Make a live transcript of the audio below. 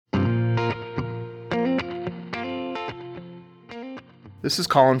This is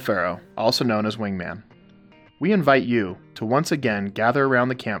Colin Farrow, also known as Wingman. We invite you to once again gather around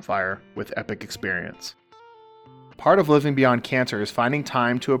the campfire with Epic Experience. Part of living beyond cancer is finding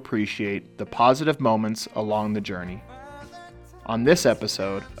time to appreciate the positive moments along the journey. On this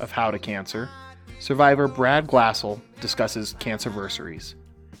episode of How to Cancer, survivor Brad Glassell discusses cancerversaries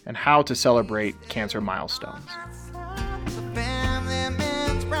and how to celebrate cancer milestones.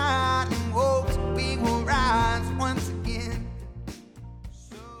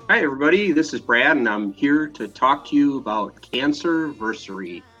 Hi everybody, this is Brad and I'm here to talk to you about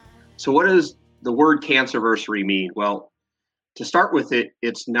cancerversary. So what does the word cancerversary mean? Well, to start with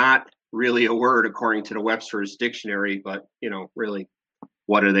it's not really a word according to the Webster's dictionary, but really,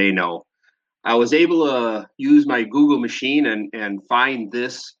 what do they know? I was able to use my Google machine and find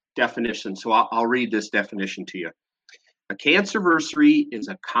this definition, so I'll read this definition to you. A cancerversary is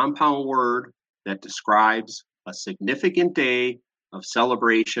a compound word that describes a significant day of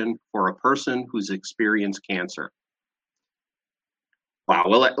celebration for a person who's experienced cancer. Wow,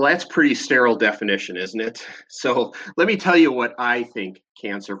 well, that's pretty sterile definition, isn't it? So let me tell you what I think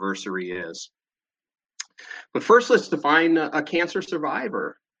cancerversary is. But first, let's define a cancer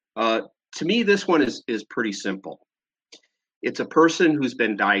survivor. To me, this one is pretty simple. It's a person who's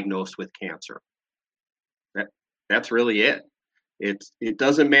been diagnosed with cancer. That's really it. It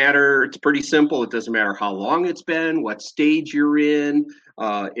doesn't matter. It's pretty simple. It doesn't matter how long it's been, what stage you're in,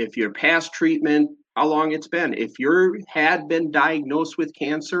 if you're past treatment, how long it's been. If you had been diagnosed with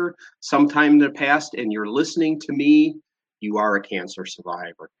cancer sometime in the past and you're listening to me, you are a cancer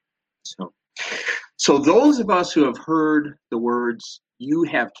survivor. So those of us who have heard the words "you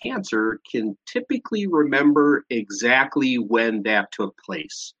have cancer" can typically remember exactly when that took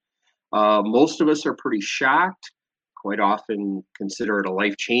place. Most of us are pretty shocked. Quite often consider it a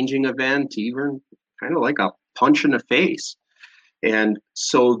life-changing event, even kind of like a punch in the face. And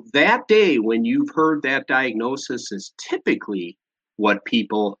so that day when you've heard that diagnosis is typically what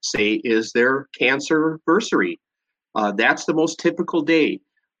people say is their cancerversary. That's the most typical day.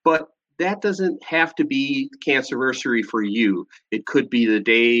 But that doesn't have to be cancerversary for you. It could be the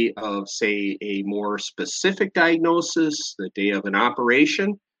day of, say, a more specific diagnosis, the day of an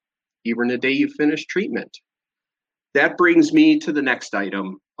operation, even the day you finish treatment. That brings me to the next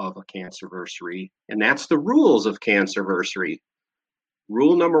item of a cancerversary, and that's the rules of cancerversary.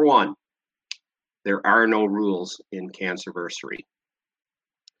 Rule number 1, there are no rules in cancerversary.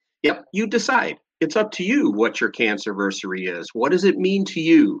 Yep, you decide. It's up to you what your cancerversary is. What does it mean to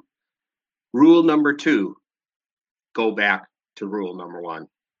you? Rule number 2, go back to rule number 1.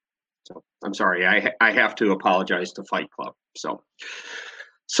 So I'm sorry, I have to apologize to Fight Club.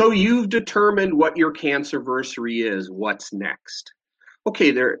 So you've determined what your cancerversary is. What's next?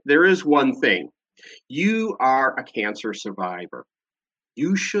 Okay, there is one thing. You are a cancer survivor.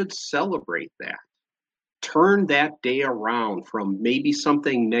 You should celebrate that. Turn that day around from maybe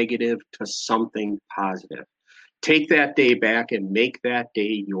something negative to something positive. Take that day back and make that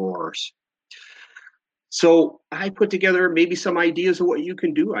day yours. So I put together maybe some ideas of what you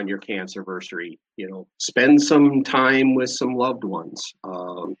can do on your cancerversary. Spend some time with some loved ones.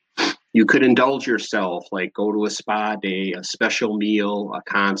 You could indulge yourself, like go to a spa day, a special meal, a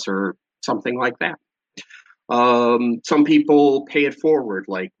concert, something like that. Some people pay it forward,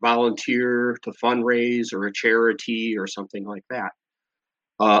 like volunteer to fundraise or a charity or something like that.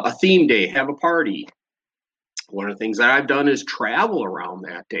 A theme day, have a party. One of the things that I've done is travel around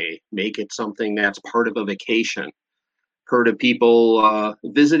that day, make it something that's part of a vacation. Heard of people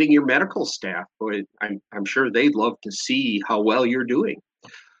visiting your medical staff. I'm sure they'd love to see how well you're doing.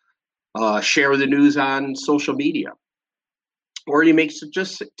 Share the news on social media. Or you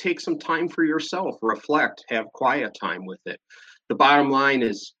just take some time for yourself, reflect, have quiet time with it. The bottom line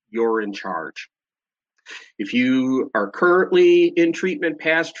is you're in charge. If you are currently in treatment,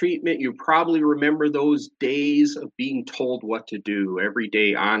 past treatment, you probably remember those days of being told what to do every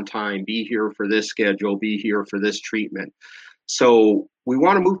day on time, be here for this schedule, be here for this treatment. So we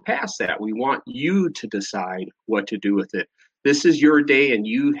want to move past that. We want you to decide what to do with it. This is your day and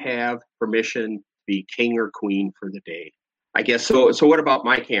you have permission to be king or queen for the day. I guess so. So what about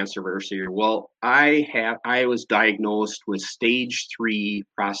my cancerversary? Well, I was diagnosed with stage 3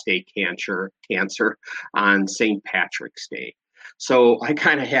 prostate cancer on St. Patrick's Day. So I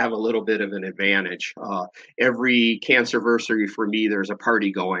kind of have a little bit of an advantage. Every cancerversary for me, there's a party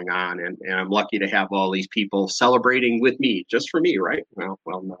going on, and I'm lucky to have all these people celebrating with me, just for me, right? Well,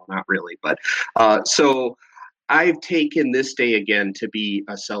 no, not really. But so I've taken this day again to be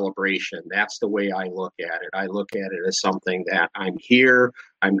a celebration. That's the way I look at it. I look at it as something that I'm here.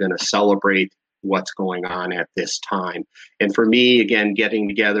 I'm going to celebrate what's going on at this time. And for me, again, getting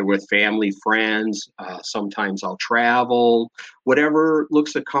together with family, friends, sometimes I'll travel, whatever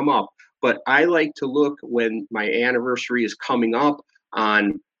looks to come up. But I like to look when my anniversary is coming up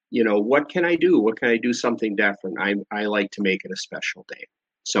on, what can I do? What can I do something different? I like to make it a special day.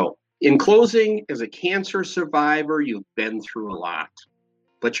 So in closing, as a cancer survivor, you've been through a lot,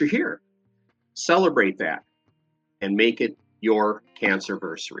 but you're here. Celebrate that and make it your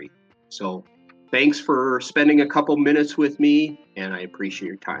cancerversary. So thanks for spending a couple minutes with me, and I appreciate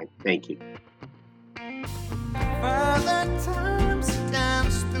your time. Thank you.